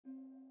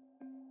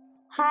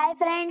Hi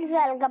friends,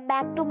 welcome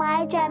back to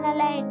my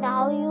channel and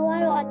now you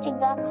are watching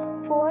a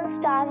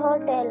 4-star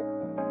hotel.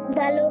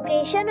 The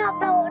location of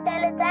the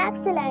hotel is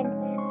excellent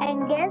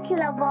and guests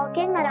love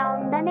walking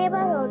around the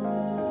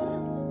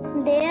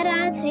neighborhood. There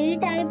are 3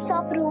 types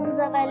of rooms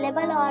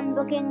available on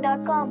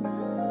booking.com.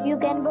 You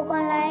can book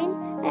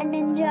online and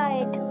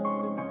enjoy it.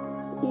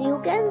 You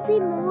can see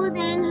more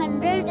than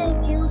 100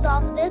 reviews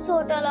of this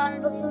hotel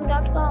on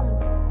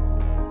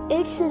booking.com.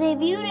 Its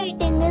review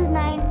rating is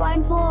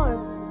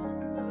 9.4.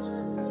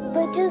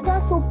 which is the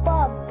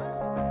superb.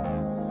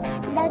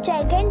 The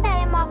check-in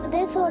time of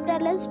this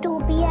hotel is 2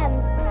 p.m.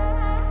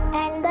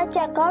 and the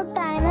checkout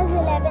time is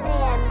 11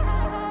 a.m.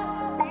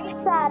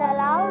 Pets are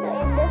allowed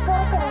in this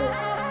hotel.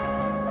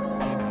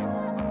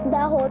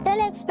 The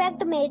hotel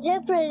accepts major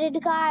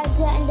credit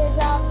cards and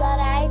reserves the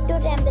right to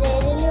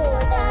temporarily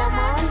hold an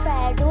amount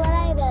prior to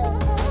arrival.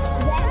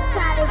 Guests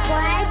are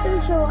required to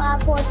show a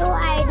photo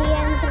ID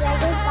and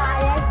credit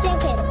card at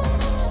check-in.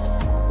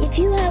 If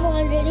you have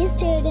already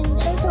stayed in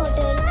this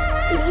hotel,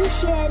 please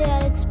share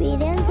your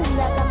experience in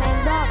the comment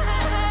box.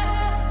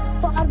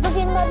 For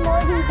booking or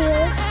more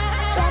details,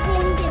 check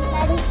link in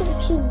the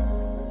description.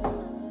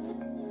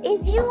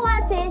 If you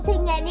are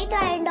facing any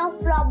kind of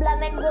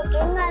problem in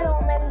booking a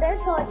room in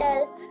this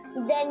hotel,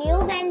 then you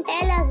can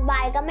tell us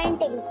by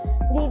commenting.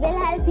 We will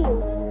help you.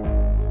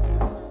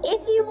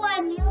 If you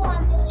are new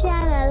on this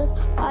channel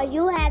or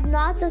you have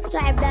not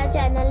subscribed our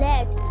channel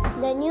yet,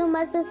 then you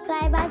must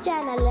subscribe our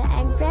channel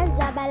and press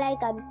the bell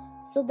icon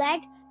so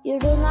that you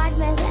do not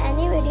miss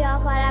any video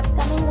of our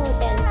upcoming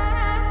hotel.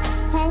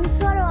 Thanks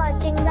for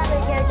watching the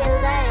video till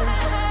the end.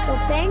 So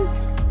friends,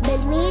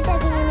 we'll meet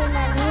again in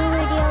a new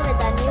video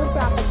with a new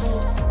property.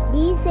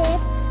 Be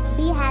safe,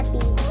 be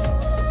happy.